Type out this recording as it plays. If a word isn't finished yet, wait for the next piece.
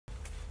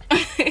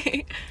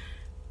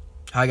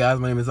Hi guys,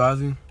 my name is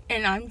Ozzy.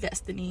 And I'm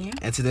Destiny.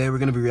 And today we're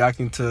going to be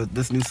reacting to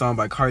this new song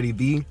by Cardi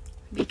B,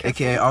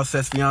 aka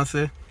Offset's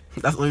fiance.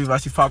 That's the only reason why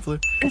she's popular.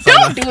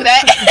 Don't do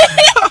that.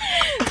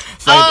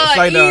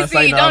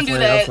 Easy, don't do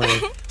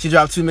that. She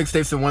dropped 2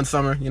 mixtapes in one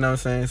summer, you know what I'm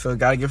saying? So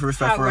gotta give her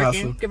respect for her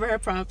hustle. Give her her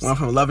props. Went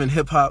from loving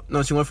hip hop.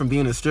 No, she went from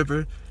being a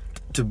stripper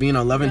to being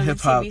on loving hip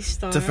hop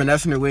to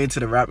finessing her way into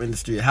the rap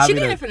industry. She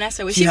didn't finesse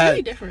her way. She's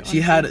really different. She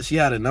had a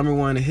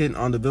 #1 hit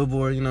on the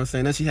Billboard, you know what I'm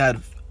saying? Then she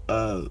had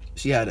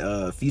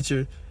a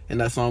feature in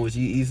that song with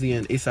HeyOzzy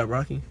and A$AP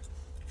Rocky.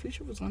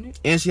 Future was on it.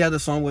 And she had the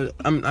song with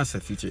I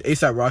said feature.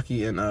 A$AP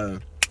Rocky and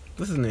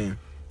what's his name?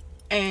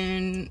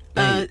 And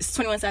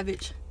 21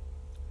 Savage.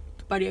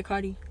 Body of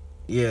Cardi.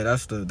 Yeah,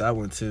 that's that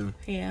one too.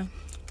 Yeah.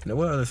 Now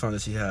what other song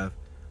did she have?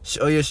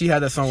 She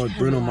had that song with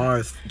Bruno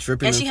Mars,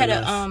 Dripping. And she had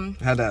a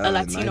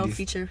Latino 90s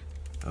feature.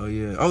 Oh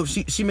yeah. Oh,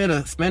 she made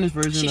a Spanish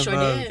version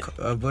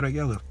of Bodak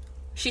Yellow.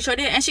 She sure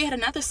did, and she had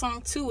another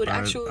song too with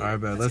actual. All right,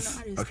 bro.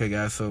 Okay,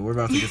 guys. So we're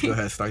about to just go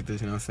ahead and start this.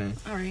 You know what I'm saying?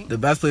 All right. The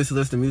best place to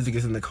listen to music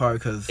is in the car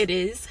because it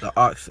is. The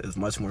aux is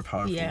much more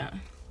powerful. Yeah.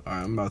 All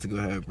right, I'm about to go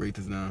ahead and break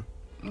this down.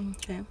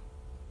 Okay.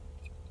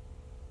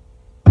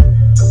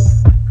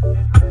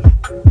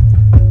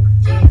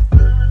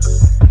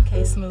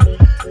 Okay, smooth.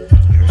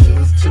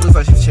 She looks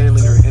like she's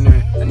channeling her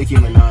inner Nicki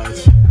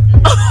Minaj.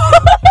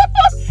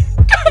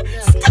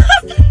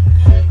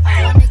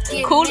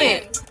 Cool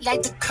it.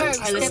 Like the curves,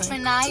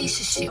 different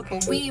Aisha shit,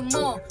 but we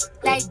more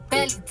like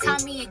Belly,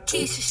 Tommy, and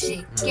Keisha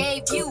shit.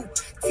 Gave you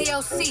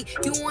TLC,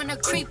 you wanna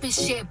creep and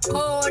shit.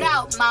 Poured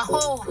out my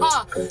whole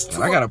heart.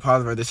 I gotta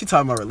pause right there. She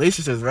talking about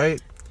relationships,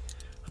 right?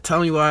 Tell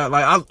me why.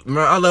 Like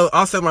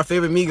I'll set my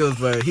favorite Migos,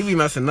 but he be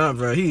messing up,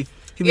 bro. He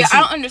I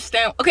don't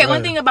understand. Okay,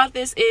 one thing about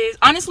this is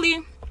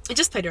honestly.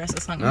 Just play the rest of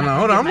the song. No,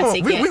 hold on.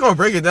 We gonna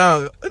break it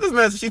down. This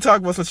man, she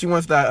talked about she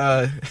wants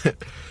that.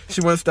 She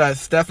wants that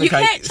Steph and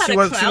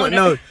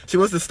she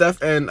wants the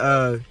Steph and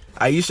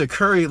Aisha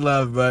Curry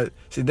love, but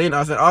she didn't.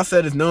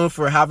 Offset is known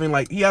for having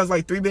he has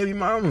 3 baby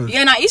mamas.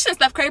 Yeah, now Aisha and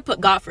Steph Curry put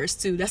God first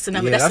too. That's the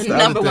number. That's the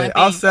number one thing.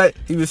 Offset,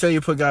 he would say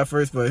you put God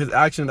first, but his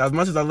actions, as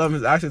much as I love him,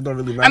 his actions don't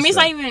really matter. I mean,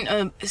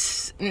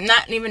 it's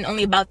not even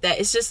only about that.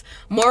 It's just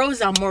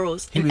morals are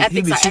morals and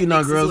ethics are ethics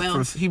as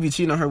well. He be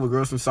cheating on her with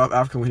girls from South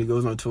Africa when he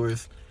goes on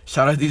tours.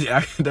 Shout out these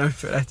academics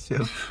for that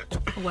shit.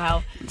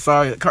 Wow.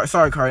 Sorry,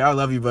 Cardi. I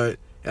love you, but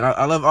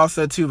I love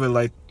Offset too, but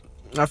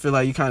I feel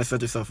like you kind of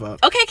set yourself up.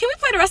 Okay, can we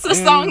play the rest of the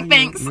song?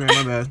 Thanks. Man,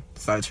 my bad.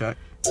 Sidetrack.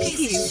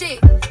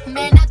 Shit,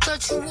 man, I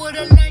thought you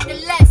would've learned a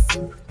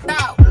lesson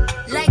about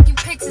liking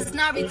pictures,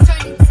 not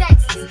returning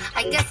texts.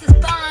 I guess it's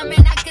fine,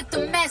 man. I get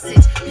the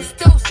message. You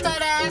still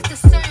stutter after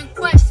certain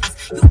questions.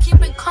 You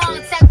keep in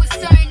contact with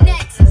certain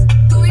exes.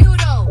 Do you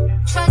though?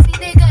 Trust me,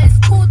 nigga, it's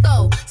cool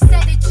though.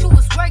 Said that you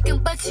was working,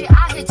 but you're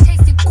out here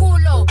chasing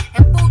culo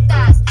and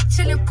putas,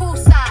 chilling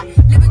poolside,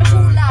 living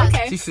true lives.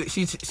 Okay.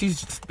 She's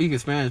speaking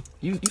Spanish.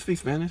 You speak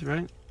Spanish,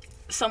 right?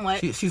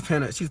 Somewhat. She's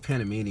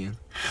Panamanian.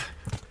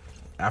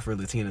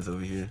 Afro-Latinas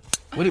over here.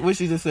 What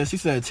she just said? She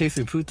said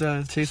chasing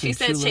putas, chasing.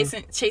 She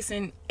said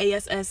chasing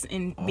ASS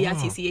and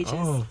BITCHS.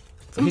 Oh.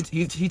 So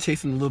he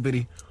chasing a little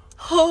bitty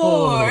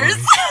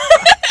whores.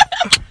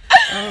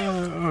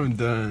 I'm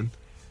done.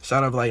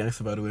 Shout out Black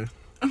Youngster, by the way.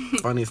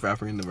 Funniest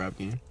rapper in the rap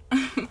game.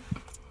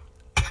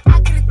 I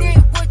could've did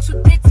what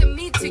you did to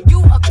me to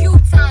you a few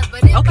times,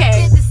 but if I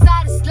did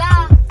decide to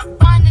slide,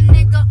 find a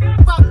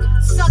nigga, fuck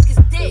him, suck his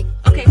dick.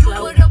 Okay,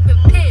 Blow it up and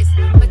piss,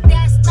 but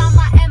that's not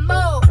my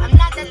MO. I'm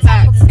not that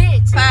type of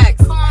bitch.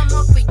 Facts.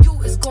 Karma for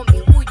you is gonna be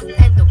who you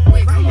end up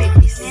with. You make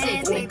me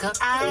sick, nigga.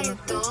 I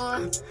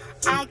adore.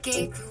 I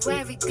gave you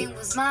everything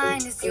was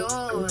mine is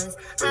yours.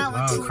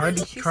 Wow,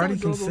 Cardi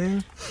can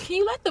sing. Can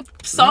you let the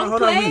song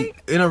play?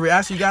 In a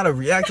reaction, you gotta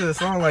react to the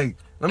song. Let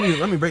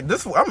me break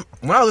this. When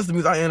I listen to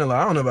music, I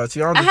analyze. I don't know about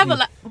you. I have a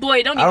lot.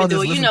 Boy, don't even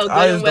do it. You know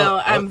good and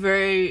well. I'm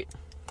very.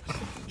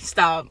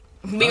 Stop.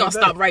 We gonna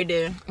stop right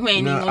there. We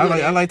ain't even gonna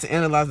I like to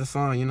analyze the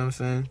song. You know what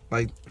I'm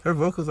saying? Her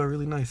vocals are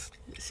really nice.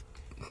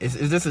 It's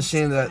just a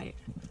shame that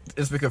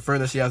it's been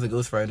confirmed that she has a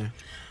ghostwriter.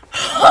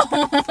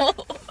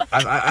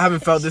 I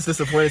haven't felt this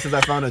disappointed since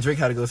I found out Drake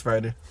had a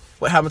ghostwriter.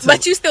 What happened to?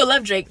 But you still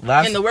love Drake,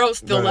 and the world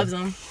still loves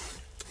him.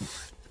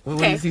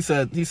 Okay. He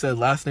said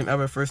last name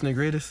ever, first name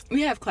greatest.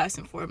 We have class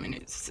in 4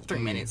 minutes, 3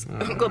 minutes.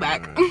 Go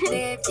back.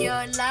 Live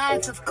your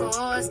life, of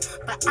course,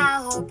 but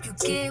I hope you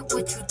get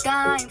what you're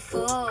dying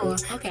for.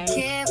 Okay. Be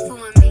careful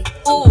with me.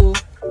 Ooh,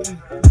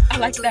 I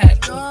like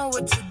that. You know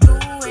what you're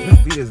doing. This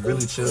beat is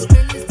really chill.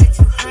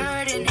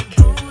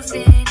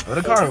 Oh,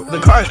 the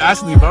car is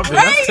actually bumping.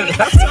 Right?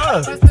 That's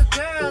tough. Okay.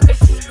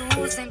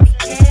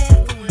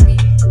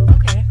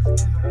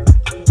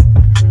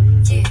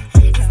 Yeah,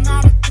 it's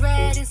not a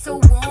threat, it's a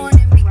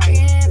warning. Be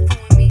careful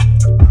with me.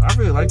 I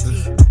really like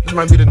this. This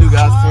might be the new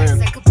guy's plan.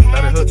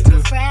 Better hook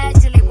too.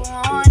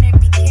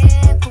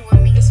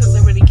 This was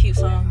a really cute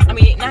song. I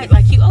mean, not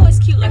like cute. Oh, it's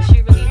cute. Like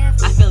she really. I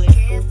feel it.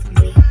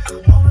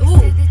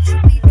 Ooh.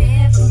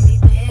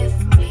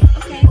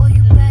 Okay.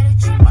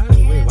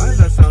 Why does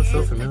that sound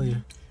so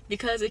familiar?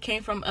 Because it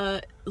came from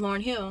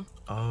Lauryn Hill.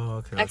 Oh,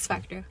 okay. X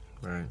Factor.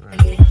 Right.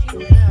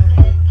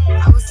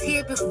 I was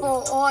here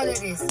before all of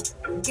this.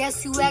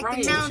 Guess you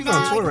acting now. She's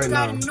on tour right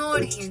got now. An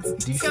audience.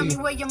 DC. Tell me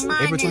where your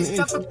mind April is. 28th.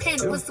 Drop a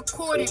pin. What's the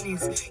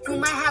coordinates? You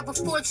might have a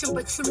fortune,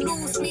 but you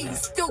lose me. You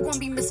still gonna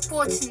be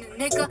misfortunate,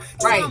 nigga.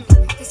 Right.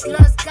 Tell me, this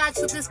love's got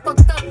you this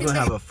fucked up. You gonna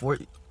have a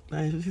fort.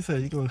 He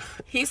said you gonna.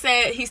 He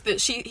said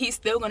he's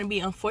still gonna be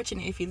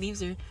unfortunate if he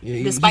leaves her,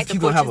 Yeah, despite the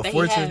fortunes have a that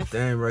fortune. he has.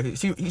 Damn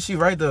right. She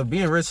right though.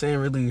 Being rich ain't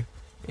really.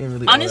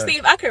 Honestly,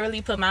 if I could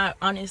really put my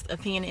honest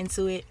opinion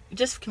into it,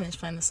 just finish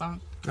playing the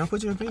song. I'll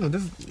put your opinion.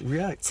 Just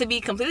react. To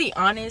be completely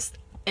honest,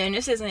 and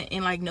this isn't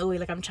in like no way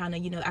like I'm trying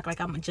to act like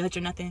I'm a judge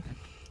or nothing,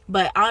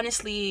 but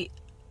honestly,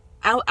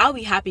 I'll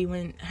be happy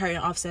when her and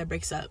Offset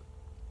breaks up,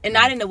 and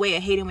not in the way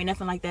of hating me,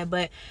 nothing like that.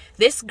 But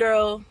this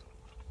girl,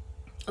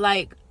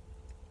 like,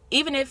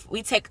 even if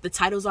we take the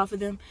titles off of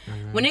them,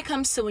 when it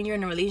comes to when you're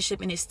in a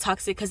relationship and it's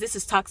toxic, because this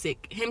is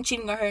toxic, him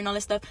cheating on her and all that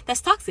stuff, that's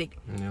toxic.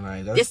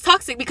 It's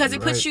toxic because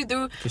it puts you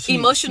through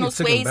emotional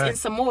sways and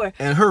some more.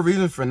 And her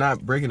reason for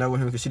not breaking up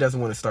with him because she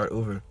doesn't want to start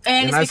over.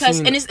 And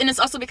it's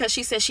also because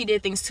she said she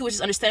did things too, which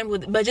is understandable.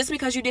 But just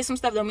because you did some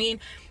stuff don't mean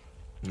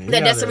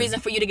that's a reason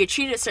for you to get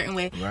treated a certain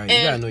way. Right, and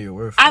you gotta know your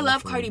worth. I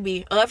love Cardi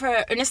B. I love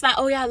her, and it's not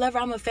I love her,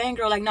 I'm a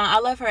fangirl. Like, no, I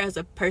love her as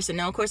a person.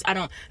 Now, of course, I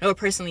don't know her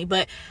personally,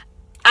 but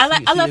I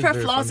love her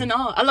flaws and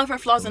all. I love her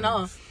flaws and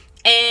all.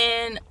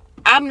 And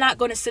I'm not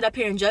going to sit up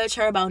here and judge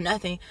her about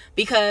nothing,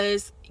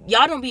 because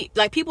y'all don't be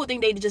like, people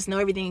think they just know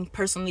everything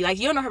personally. Like,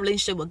 you don't know her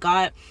relationship with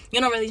God. You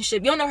don't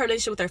know her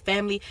relationship with her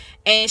family.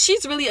 And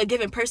she's really a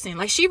given person.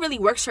 Like, she really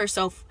works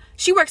herself.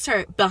 She works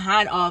her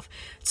behind off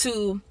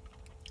to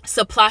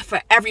supply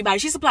for everybody.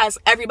 She supplies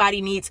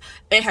everybody needs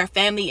in her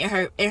family, in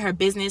her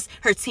business,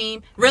 her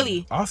team.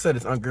 Really. Offset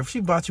is ungrateful.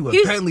 She bought you a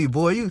Bentley,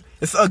 boy.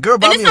 It's a girl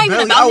bought me a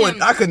Bentley.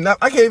 I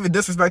can't even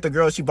disrespect the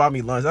girl. She bought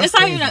me lunch. It's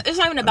not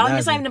even about him.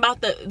 It's not even about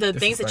the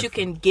things that you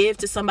can give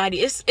to somebody.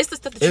 It's the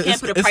stuff that you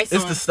can't put a price on.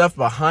 It's the stuff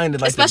behind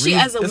it, like, especially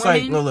as a woman.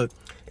 Like, no, look.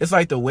 It's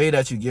like the way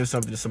that you give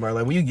something to somebody.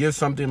 Like, when you give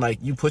something, like,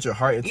 you put your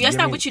heart into it. That's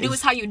not what you do,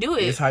 it's how you do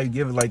it. It's how you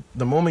give it. Like,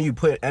 the moment you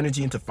put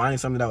energy into finding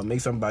something that would make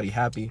somebody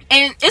happy.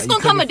 And it's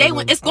going to come a day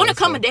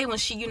when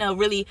she,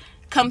 really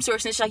comes to her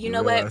and she's like, you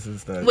know what?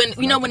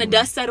 When the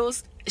dust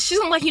settles, she's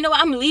going to like, you know what?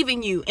 I'm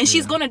leaving you. And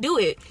she's going to do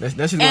it.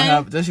 Then she's going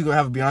to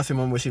have a Beyonce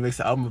moment where she makes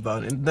the album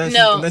about it. And then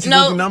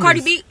Cardi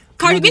B's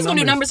going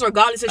to do numbers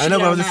regardless if she does. I know,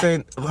 but I was just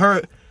saying,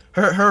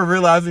 her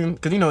realizing,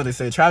 because you know what they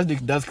say,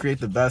 tragedy does create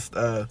the best.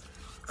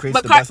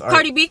 But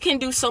Cardi B can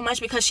do so much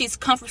because she's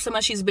come from so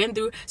much she's been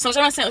through. So I'm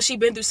not saying she's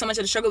been through so much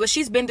of the struggle, but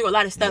she's been through a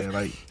lot of stuff.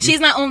 Yeah,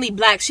 she's not only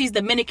black, she's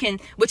Dominican,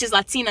 which is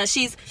Latina.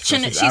 She's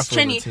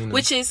Trini,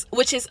 which is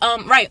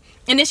right,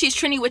 and then she's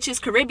Trini, which is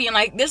Caribbean.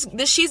 Like this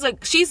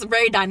she's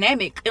very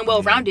dynamic and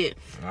well rounded,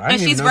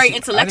 and she's very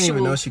intellectual. I didn't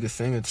even know she could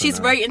sing. She's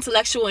very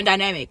intellectual and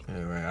dynamic.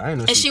 Yeah, right. I didn't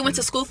know. And she went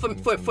to school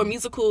for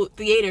musical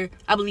theater,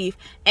 I believe.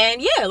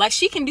 And yeah, like,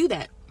 she can do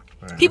that.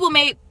 Right. People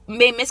may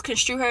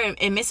misconstrue her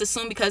and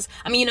misassume because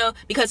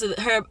of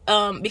her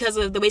because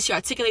of the way she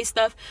articulates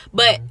stuff,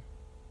 but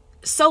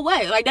so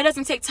what? Like, that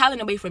doesn't take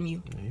talent away from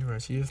you. Yeah, you're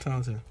right. She is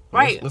talented.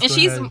 Right. Let's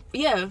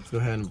go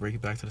ahead and break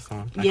it back to the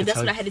song. That's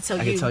what I had to tell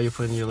you. I can tell you're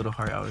putting your little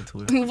heart out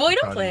into it. Boy,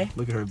 don't play.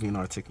 Look at her being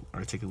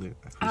articulate.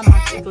 I'm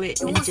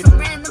articulate. You want some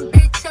random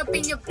bitch up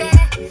in your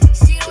bag?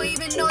 She don't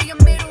even know your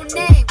middle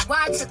name.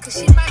 Watch her, cause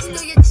she might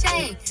steal your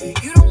chain.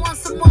 You don't want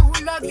someone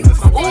who love you.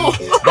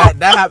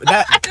 That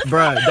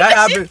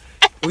happened.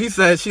 When he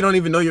said she don't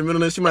even know your middle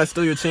name, she might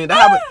steal your chain.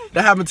 That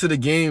happened to the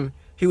game.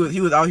 He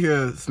was out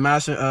here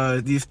smashing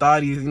these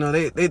thotties. You know,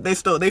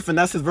 they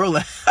finessed his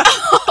Rolex.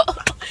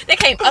 They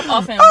came up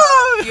off him.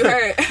 You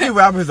heard. These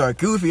rappers are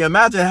goofy.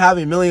 Imagine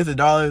having millions of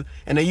dollars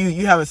and then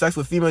you having sex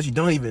with females you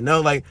don't even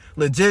know. Like,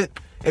 legit.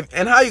 If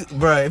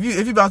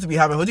you about to be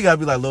having, you gotta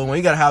be like Lil Wayne.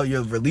 You gotta have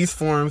your release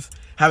forms,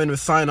 having to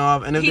sign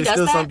off, and if there's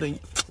still something.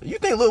 You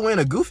think Lil Wayne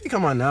a goofy?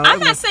 Come on now. I'm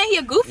not saying he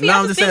a goofy. No,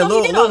 I'm just saying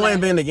Lil Wayne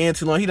been in the game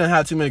too long. He done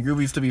had too many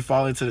groupies to be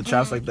falling into the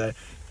traps like that.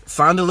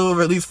 Signed a little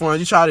release form.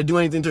 You try to do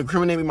anything to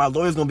incriminate me, my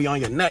lawyer's gonna be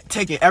on your neck,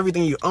 taking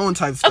everything you own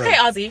type stuff. Okay,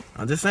 Ozzy.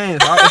 I'm just saying,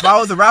 if I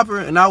was a rapper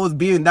and I was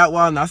being that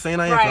wild, not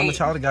saying I am, I'm a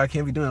child of God, I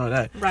can't be doing all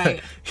that.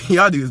 Right.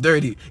 Y'all dudes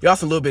dirty. Y'all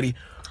some little bitty.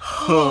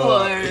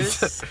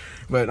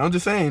 But I'm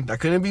just saying, that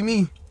couldn't be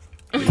me.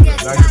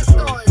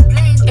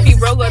 If you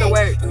broke, go to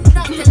work.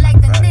 Talk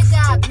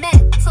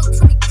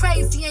to me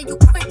crazy and you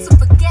quick to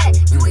forget.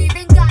 You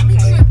even got me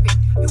tripping.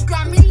 You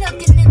got me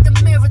looking in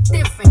the mirror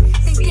different.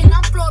 Thinking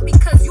I'm flawed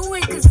because you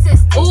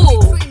inconsistent.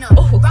 Between a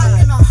rock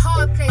and a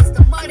hard place,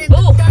 the mud and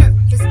the dirt.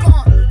 It's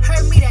gonna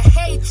hurt me to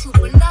hate you,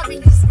 but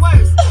loving you's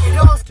worse.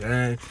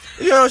 Dang.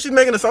 You know, she's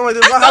making a song like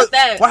this.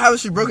 Why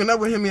hasn't she broken up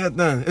with him yet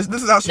then? This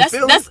is how she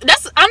feels.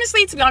 That's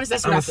honestly, to be honest,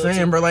 that's what I'm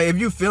saying, bro. Like, if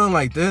you feeling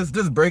like this,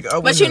 just break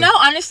up with her. But you know,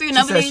 honestly, she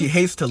said she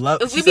hates to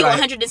love. If we be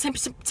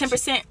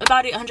 110%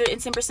 about it,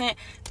 110%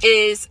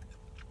 is,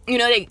 you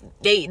know,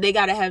 they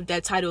gotta have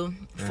that title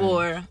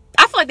for.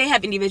 I feel like they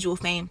have individual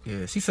fame.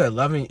 Yeah, she said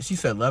loving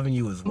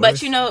you is worse.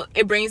 But you know,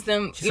 it brings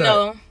them,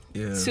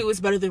 two is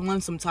better than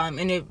one sometime,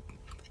 and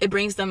it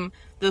brings them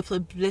the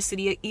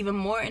publicity even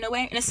more in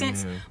a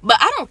sense. But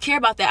I don't care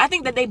about that. I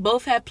think that they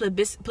both have blah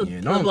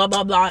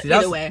blah blah. See,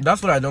 either way,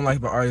 that's what I don't like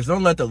about artists.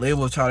 Don't let the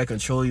label try to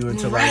control you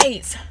into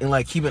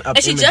like keeping up.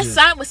 And she just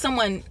signed with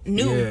someone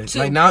new too.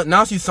 Like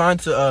now she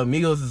signed to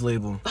Migos'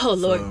 label. Oh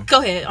Lord, so.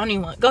 Go ahead. I don't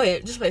even want. Go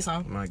ahead, just play a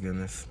song. My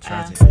goodness,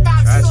 tragic.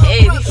 Hectic.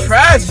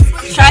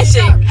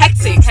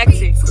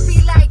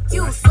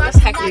 That's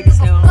hectic as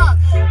hell.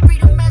 Free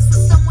to mess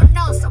with someone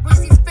else. I wish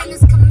these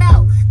feelings come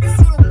out. Cause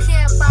you don't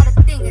care about a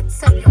thing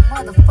except your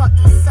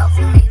motherfucking self.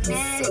 You make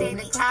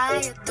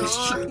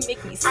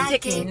me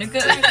sick,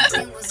 nigga.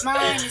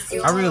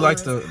 I really like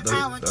the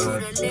I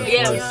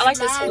like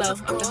this flow,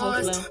 the whole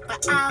flow.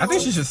 I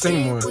think she should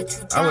sing more.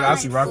 I would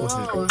actually rock with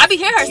it. I be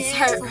hearing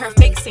her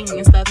fake singing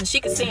and stuff, and she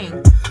can sing.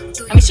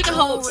 I mean, she can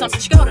hold something.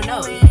 She can hold a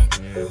note. Yeah.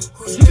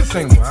 She can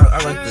sing more.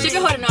 I like that. She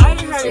can hold a note. I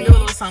didn't heard her do a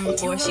little song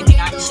before. She think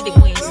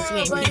Queen since we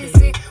ain't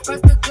peeping.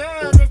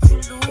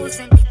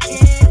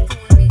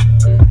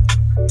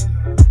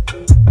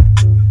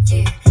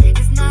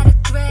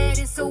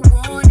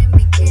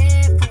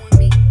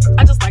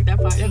 I just like that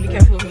part. Be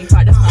careful with me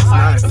part. That's my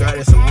part. It's not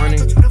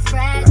a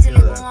threat, it's a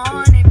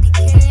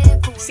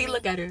warning. See,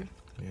 look at her.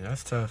 Yeah,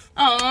 that's tough.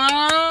 Aww.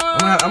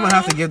 I'm gonna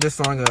have to give this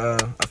song a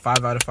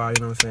 5 out of 5.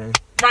 You know what I'm saying?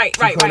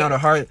 Right. Out of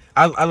heart.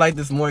 I like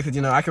this more because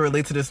I can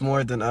relate to this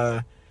more than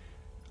I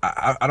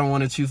don't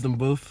want to choose them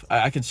both.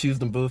 I could choose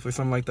them both or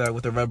something like that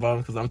with the red bottom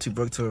because I'm too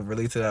broke to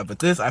relate to that. But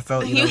this, I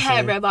felt you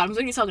had red bottoms.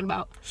 What are you talking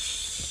about?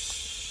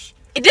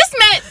 This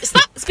man,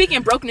 stop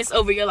speaking brokenness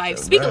over your life.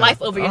 Speak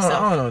life over yourself.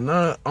 I don't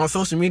know. On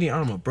social media,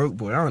 I'm a broke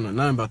boy. I don't know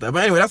nothing about that.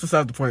 But anyway, that's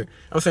beside the point.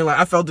 I'm saying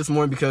I felt this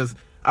more because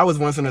I was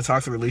once in a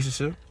toxic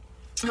relationship.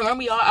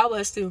 Remember, y'all, I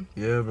was too.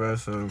 Yeah, bro.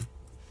 So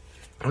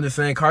I'm just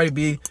saying, Cardi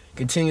B,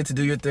 continue to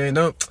do your thing.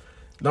 Don't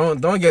let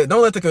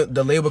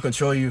the label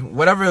control you.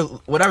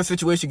 Whatever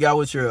situation you got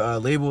with your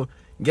label,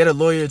 get a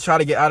lawyer. Try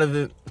to get out of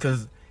it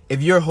because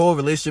if your whole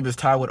relationship is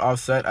tied with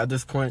Offset at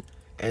this point,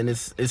 and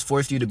it's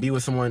forced you to be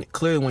with someone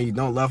clearly when you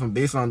don't love them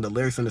based on the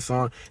lyrics in the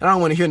song. And I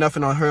don't want to hear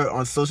nothing on her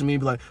on social media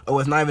be like, oh,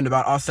 it's not even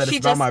about Offset, it's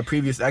about my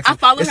previous ex. I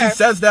follow her. If she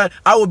says that,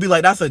 I would be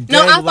like, that's a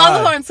damn lie. No, I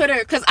follow her on Twitter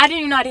because I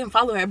didn't even know I didn't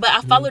follow her, but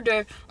I followed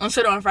her on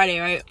Twitter on Friday,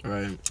 right?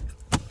 Right.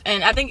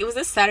 And I think it was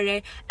this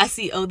Saturday. I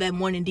see, that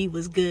Morning D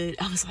was good.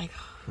 I was like,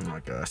 oh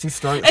my gosh, she's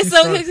strong.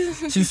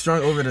 She's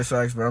strong over the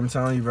sex, bro. I'm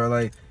telling you, bro.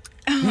 Like,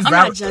 I'm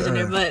not judging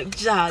her, but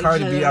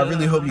Cardi B, I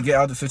really hope you get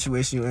out the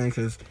situation you're in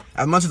because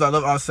as much as I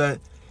love Offset,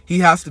 he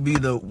has to be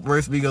the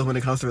worst Migos when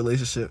it comes to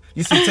relationship.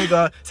 You see, take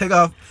off,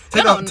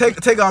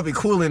 be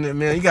cool in it,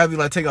 man. You gotta be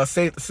like, take off,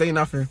 say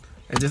nothing,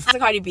 and just.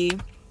 Cardi B,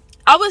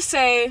 I would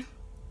say,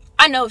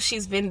 I know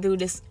she's been through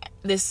this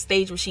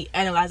stage where she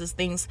analyzes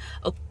things.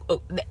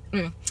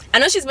 I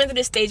know she's been through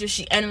this stage where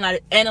she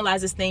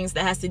analyzes things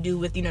that has to do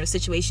with the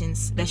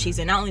situations that she's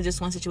in. Not only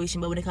just one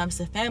situation, but when it comes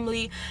to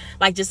family,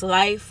 like just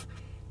life.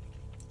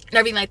 And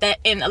everything like that.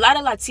 And a lot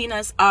of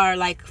Latinas are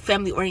like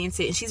family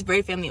oriented, and she's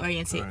very family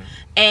oriented. Right.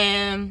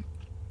 And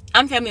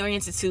I'm family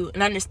oriented too,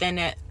 and I understand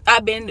that.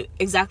 I've been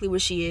exactly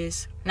where she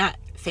is, not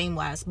fame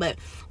wise, but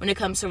when it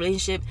comes to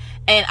relationship.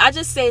 And I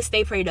just say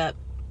stay prayed up.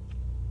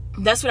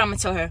 That's what I'm gonna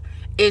tell her,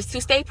 is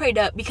to stay prayed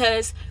up,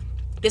 because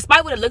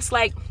despite what it looks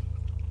like,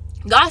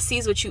 God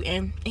sees what you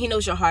in. He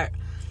knows your heart.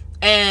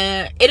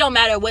 And it don't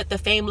matter what the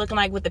fame looking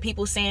like, what the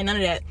people saying, none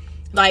of that.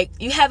 Like,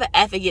 you have an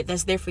advocate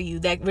that's there for you,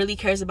 that really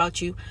cares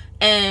about you.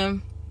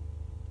 And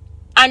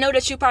I know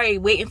that you're probably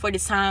waiting for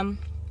this time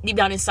deep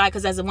down inside,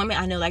 because as a woman,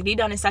 I know, like, deep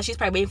down inside, she's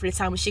probably waiting for the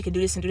time when she could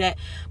do this and do that.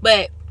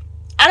 But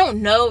I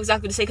don't know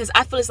exactly what to say, because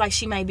I feel it's like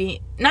she might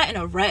be, not in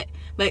a rut,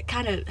 but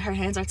kind of her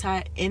hands are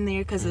tied in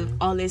there because of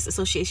all this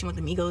association with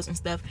the Migos and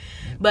stuff.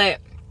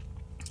 But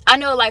I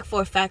know, like,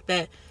 for a fact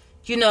that,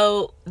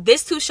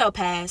 this too shall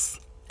pass.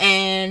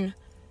 And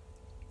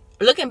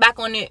looking back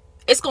on it,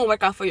 it's gonna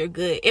work out for your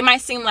good. It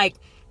might seem like,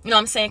 what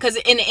I'm saying, because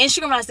in the end,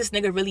 she realized this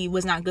nigga really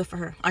was not good for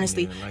her,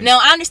 honestly. Yeah, like, now,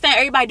 I understand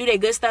everybody do their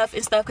good stuff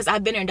and stuff, because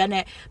I've been there and done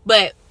that.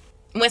 But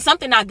when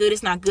something not good,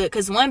 it's not good,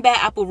 because one bad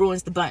apple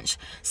ruins the bunch.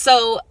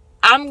 So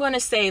I'm gonna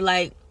say,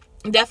 like,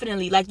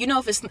 definitely, like,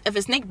 if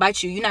a snake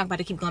bites you, you're not about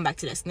to keep going back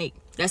to that snake.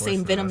 That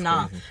same venom,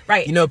 nah.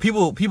 Right.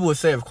 People would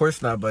say, of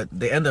course not, but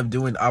they end up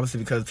doing the opposite,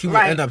 because people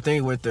end up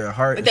thinking with their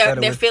heart,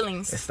 their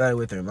feelings, instead of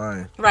with their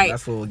mind. Right. And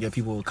that's what will get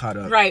people caught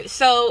up. Right.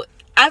 So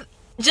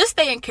just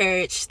stay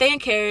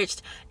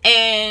encouraged,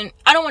 and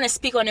I don't want to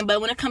speak on it, but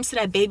when it comes to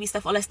that baby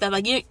stuff, all that stuff,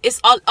 like, it's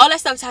all that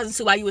stuff ties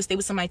into why you would stay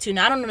with somebody too.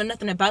 Now, I don't know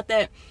nothing about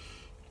that,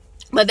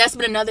 but that's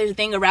been another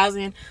thing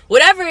arousing.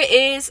 Whatever it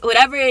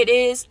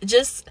is,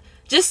 just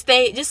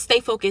stay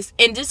focused,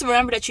 and just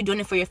remember that you're doing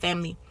it for your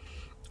family.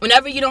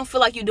 Whenever you don't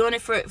feel like you're doing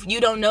it for, you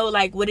don't know,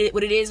 like, what it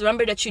is,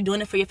 remember that you're doing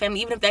it for your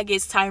family. Even if that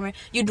gets tiring,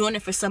 you're doing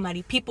it for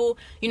somebody. People,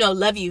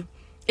 love you.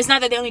 It's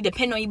not that they only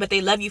depend on you, but they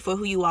love you for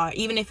who you are.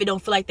 Even if it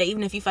don't feel like that,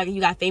 even if you feel like you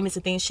got famous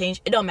and things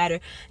change, it don't matter.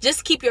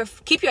 Just keep your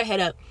head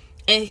up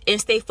and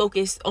stay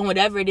focused on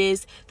whatever it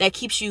is that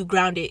keeps you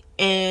grounded,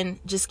 and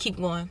just keep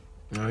going.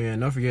 Oh yeah,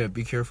 don't forget,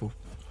 be careful.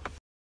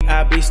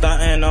 I be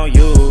starting on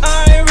you.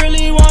 I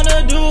really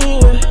wanna do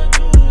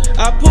it.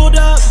 I pulled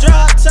up,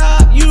 drop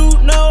top, you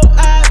know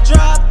I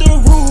dropped the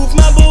roof.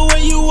 Remember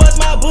when you was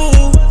my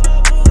boo?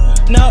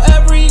 Now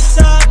every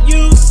time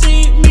you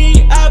see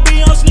me, I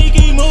be on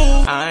sneaky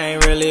move. I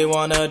ain't really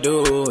wanna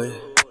do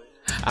it.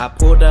 I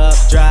pulled up,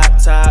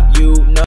 drop top, you know.